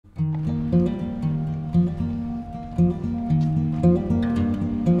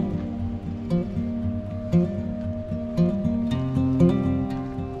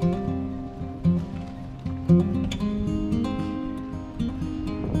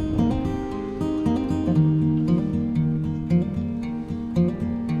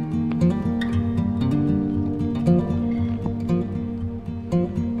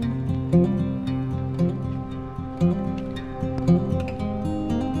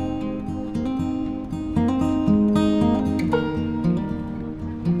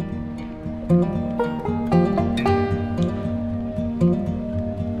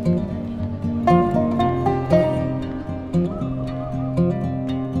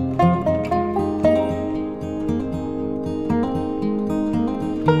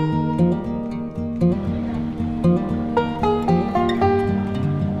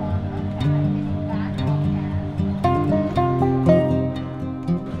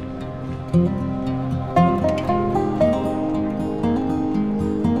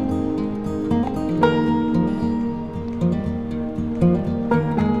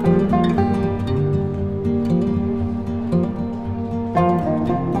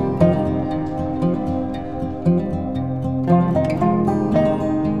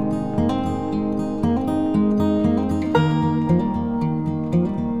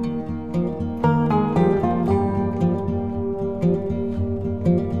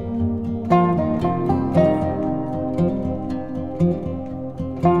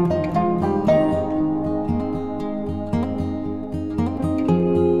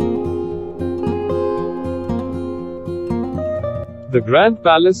The Grand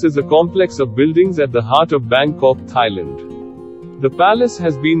Palace is a complex of buildings at the heart of Bangkok, Thailand. The palace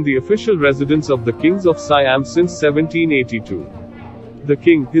has been the official residence of the Kings of Siam since 1782. The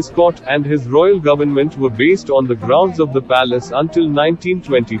king, his court, and his royal government were based on the grounds of the palace until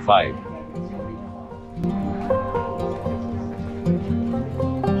 1925.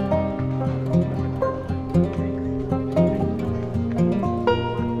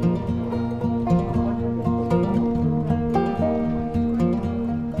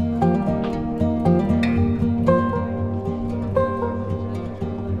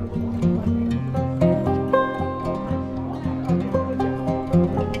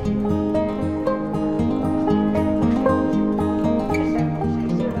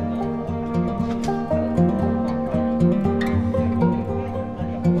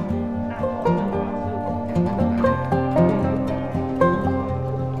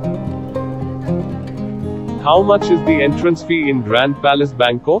 How much is the entrance fee in Grand Palace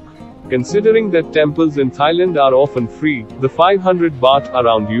Bangkok? Considering that temples in Thailand are often free, the 500 baht,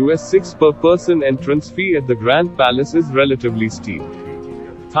 around $6 per person entrance fee at the Grand Palace is relatively steep.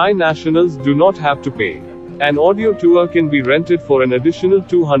 Thai nationals do not have to pay. An audio tour can be rented for an additional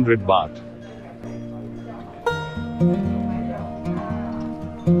 200 baht.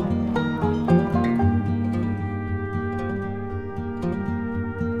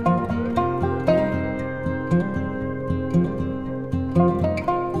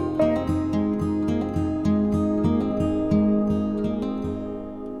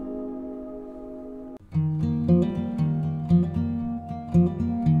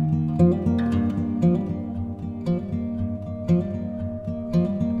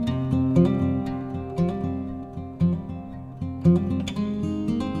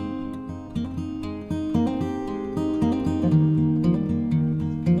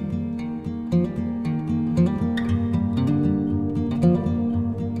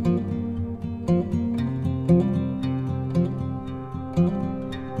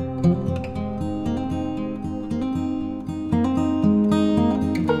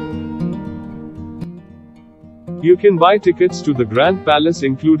 You can buy tickets to the Grand Palace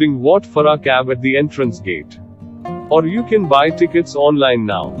including Wat Phra Kaew at the entrance gate. Or you can buy tickets online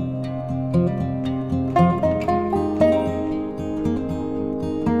now.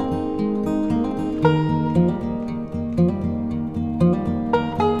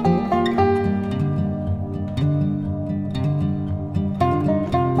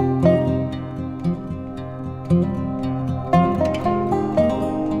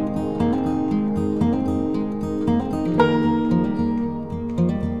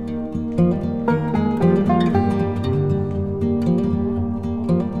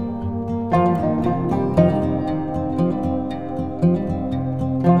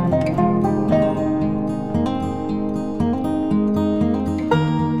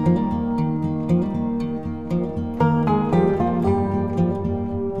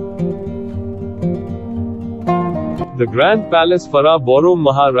 The Grand Palace Phra Borom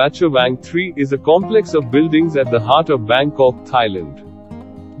Maha Ratcha Wang III is a complex of buildings at the heart of Bangkok, Thailand.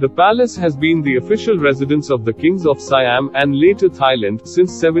 The palace has been the official residence of the Kings of Siam, and later Thailand,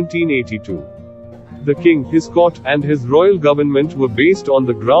 since 1782. The king, his court, and his royal government were based on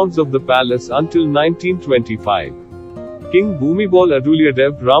the grounds of the palace until 1925. King Bhumibol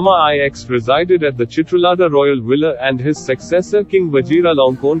Adulyadej, Rama IX, resided at the Chitralada Royal Villa, and his successor King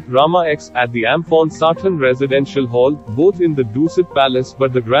Vajiralongkorn, Rama X, at the Amphorn Sathan Residential Hall, both in the Dusit Palace,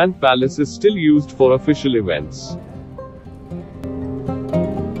 but the Grand Palace is still used for official events.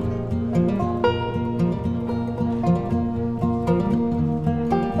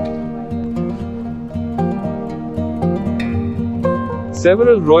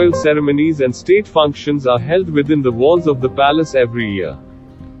 Several royal ceremonies and state functions are held within the walls of the palace every year.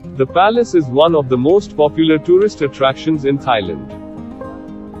 The palace is one of the most popular tourist attractions in Thailand.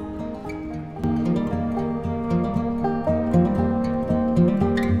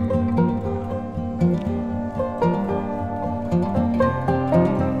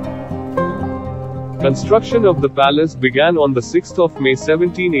 Construction of the palace began on the 6th of May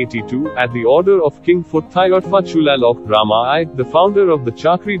 1782, at the order of King Vajiralongkorn Rama I, the founder of the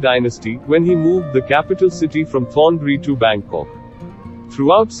Chakri dynasty, when he moved the capital city from Thonburi to Bangkok.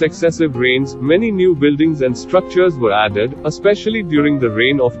 Throughout successive reigns, many new buildings and structures were added, especially during the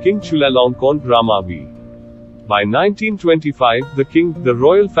reign of King Chulalongkorn Rama V. By 1925, the king, the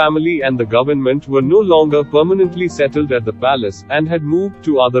royal family and the government were no longer permanently settled at the palace, and had moved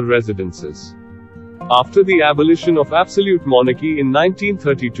to other residences. After the abolition of absolute monarchy in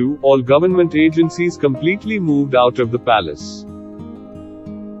 1932, all government agencies completely moved out of the palace.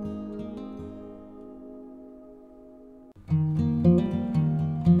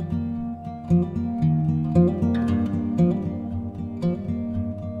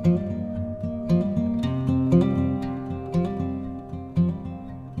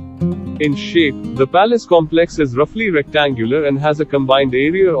 In shape, the palace complex is roughly rectangular and has a combined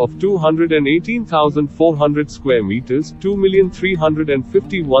area of 218,400 square meters,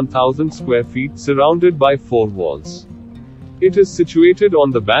 2,351,000 square feet, surrounded by 4 walls. It is situated on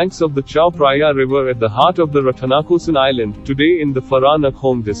the banks of the Chao Phraya River at the heart of the Ratanakosin Island, today in the Phra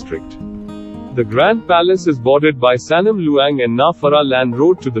Nakhon district. The Grand Palace is bordered by Sanam Luang and Na Phra Land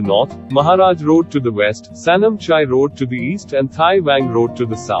Road to the north, Maharaj Road to the west, Sanam Chai Road to the east and Thai Wang Road to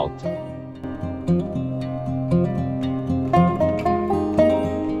the south.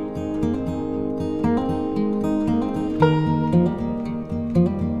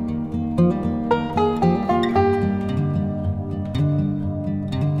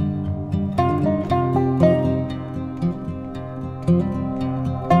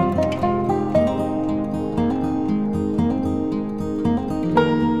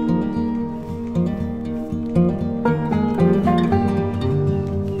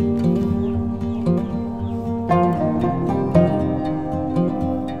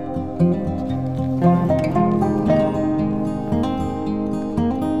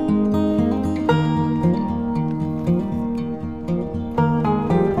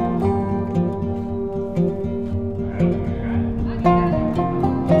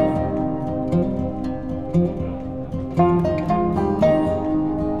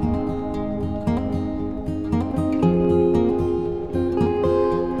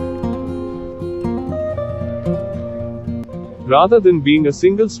 Rather than being a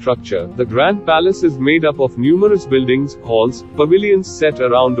single structure, the Grand Palace is made up of numerous buildings, halls, pavilions set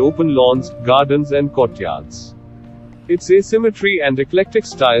around open lawns, gardens and courtyards. Its asymmetry and eclectic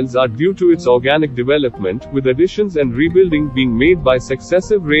styles are due to its organic development, with additions and rebuilding being made by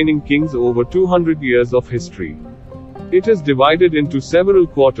successive reigning kings over 200 years of history. It is divided into several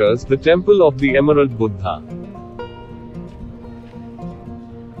quarters, the Temple of the Emerald Buddha.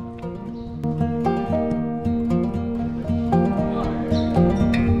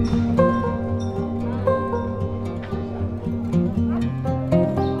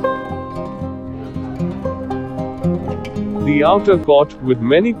 The outer court, with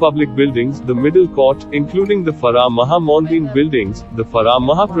many public buildings, the middle court, including the Phra Maha Mondin buildings, the Phra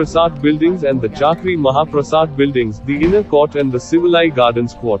Maha Prasad buildings and the Chakri Maha Prasad buildings, the inner court and the Sivalai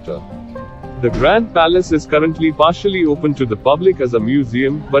Gardens quarter. The Grand Palace is currently partially open to the public as a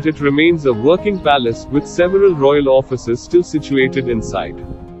museum, but it remains a working palace, with several royal offices still situated inside.